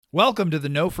Welcome to the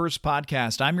No First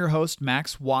Podcast. I'm your host,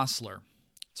 Max Wassler.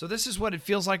 So this is what it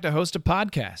feels like to host a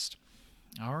podcast.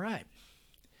 All right.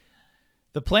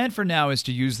 The plan for now is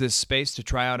to use this space to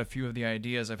try out a few of the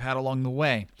ideas I've had along the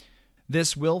way.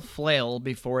 This will flail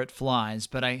before it flies,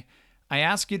 but I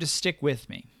ask you to stick with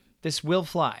me. This will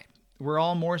fly. We're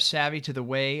all more savvy to the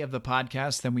way of the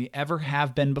podcast than we ever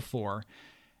have been before,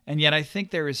 and yet I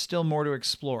think there is still more to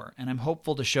explore, and I'm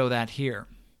hopeful to show that here.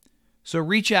 So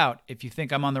reach out if you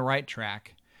think I'm on the right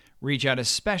track. Reach out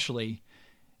especially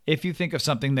if you think of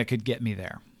something that could get me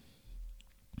there.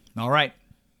 All right,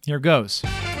 here goes.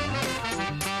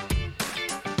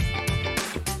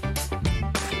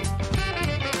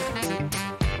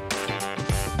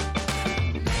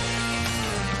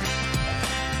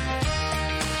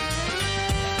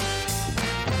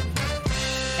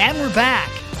 And we're back.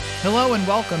 Hello and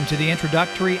welcome to the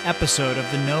introductory episode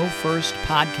of the No First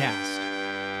Podcast.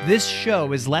 This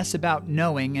show is less about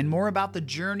knowing and more about the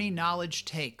journey knowledge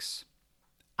takes.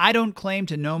 I don't claim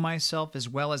to know myself as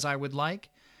well as I would like,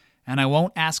 and I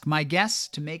won't ask my guests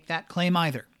to make that claim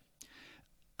either.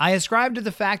 I ascribe to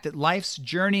the fact that life's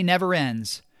journey never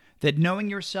ends, that knowing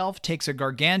yourself takes a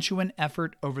gargantuan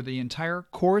effort over the entire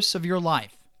course of your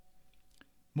life.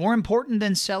 More important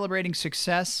than celebrating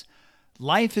success,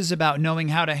 life is about knowing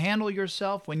how to handle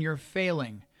yourself when you're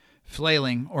failing,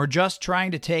 flailing, or just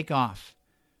trying to take off.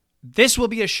 This will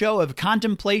be a show of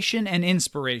contemplation and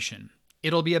inspiration.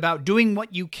 It'll be about doing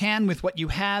what you can with what you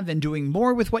have and doing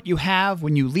more with what you have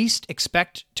when you least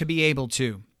expect to be able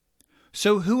to.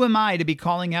 So who am I to be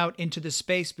calling out into the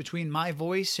space between my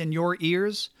voice and your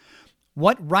ears?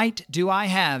 What right do I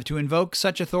have to invoke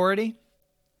such authority?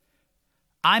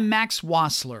 I'm Max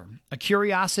Wassler, a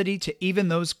curiosity to even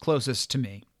those closest to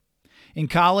me. In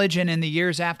college and in the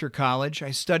years after college, I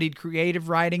studied creative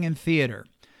writing and theater.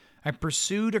 I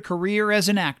pursued a career as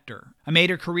an actor. I made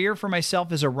a career for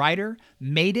myself as a writer,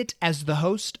 made it as the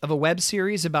host of a web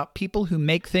series about people who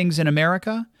make things in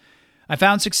America. I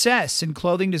found success in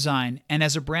clothing design and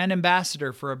as a brand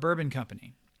ambassador for a bourbon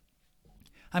company.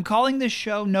 I'm calling this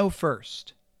show No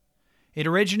First. It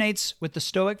originates with the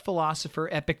Stoic philosopher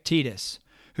Epictetus,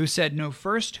 who said, "Know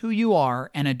first who you are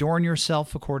and adorn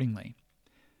yourself accordingly."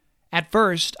 At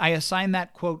first, I assigned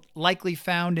that quote, likely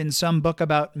found in some book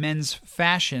about men's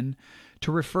fashion,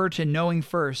 to refer to knowing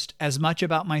first as much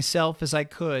about myself as I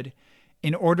could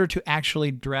in order to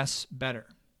actually dress better.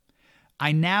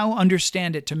 I now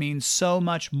understand it to mean so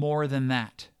much more than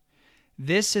that.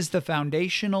 This is the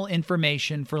foundational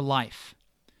information for life.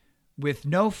 With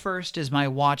know first as my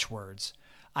watchwords,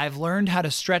 I've learned how to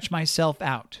stretch myself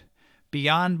out,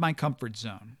 beyond my comfort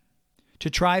zone, to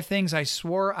try things I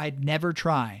swore I'd never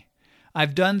try.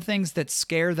 I've done things that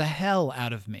scare the hell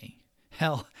out of me.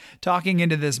 Hell, talking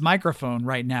into this microphone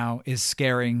right now is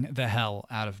scaring the hell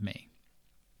out of me.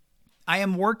 I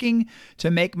am working to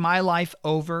make my life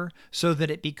over so that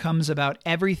it becomes about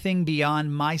everything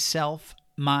beyond myself,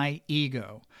 my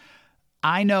ego.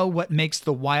 I know what makes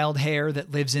the wild hair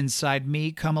that lives inside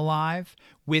me come alive.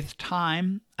 With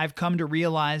time, I've come to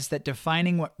realize that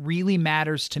defining what really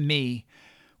matters to me,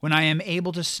 when I am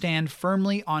able to stand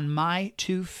firmly on my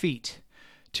 2 feet,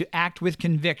 to act with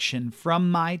conviction from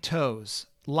my toes,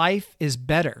 life is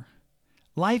better.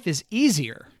 Life is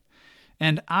easier.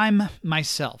 And I'm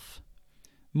myself,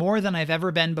 more than I've ever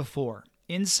been before,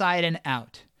 inside and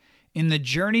out. In the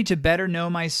journey to better know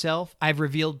myself, I've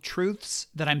revealed truths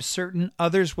that I'm certain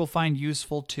others will find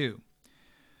useful too.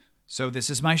 So this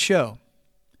is my show,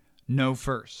 Know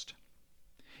First.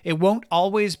 It won't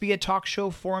always be a talk show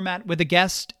format with a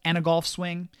guest and a golf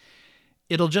swing.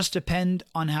 It'll just depend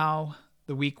on how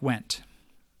the week went.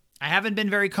 I haven't been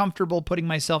very comfortable putting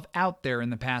myself out there in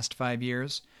the past 5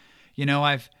 years.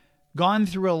 I've gone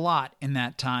through a lot in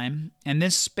that time, and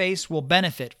this space will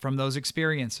benefit from those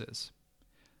experiences.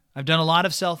 I've done a lot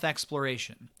of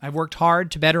self-exploration. I've worked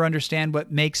hard to better understand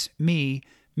what makes me,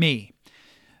 me.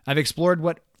 I've explored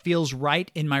what feels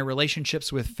right in my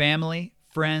relationships with family,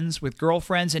 friends, with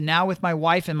girlfriends, and now with my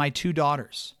wife and my 2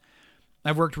 daughters.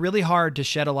 I've worked really hard to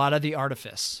shed a lot of the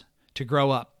artifice, to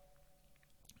grow up.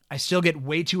 I still get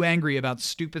way too angry about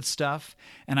stupid stuff,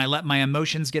 and I let my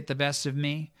emotions get the best of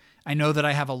me. I know that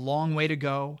I have a long way to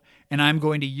go, and I'm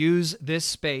going to use this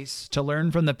space to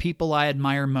learn from the people I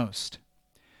admire most.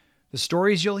 The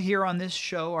stories you'll hear on this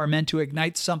show are meant to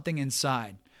ignite something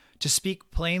inside. To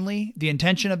speak plainly, the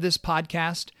intention of this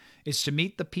podcast is to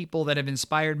meet the people that have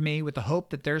inspired me with the hope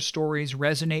that their stories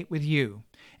resonate with you,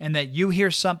 and that you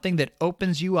hear something that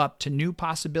opens you up to new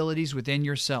possibilities within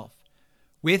yourself.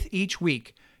 With each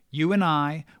week, you and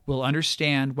I will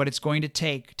understand what it's going to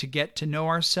take to get to know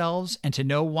ourselves and to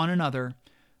know one another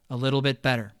a little bit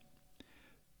better.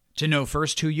 to know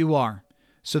first who you are,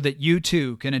 so that you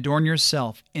too can adorn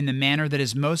yourself in the manner that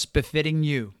is most befitting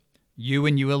you, you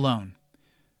and you alone.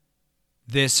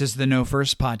 This is the Know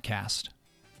First Podcast.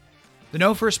 The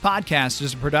Know First Podcast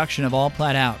is a production of All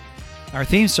Plat Out. Our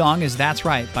theme song is That's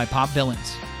Right by Pop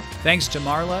Villains. Thanks to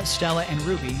Marla, Stella, and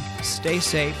Ruby. Stay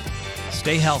safe,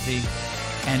 stay healthy,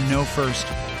 and know first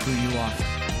who you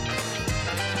are.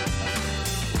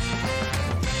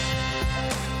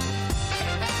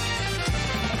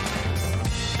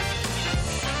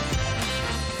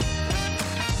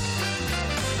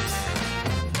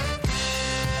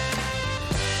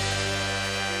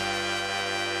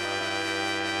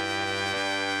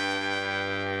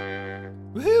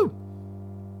 Woohoo!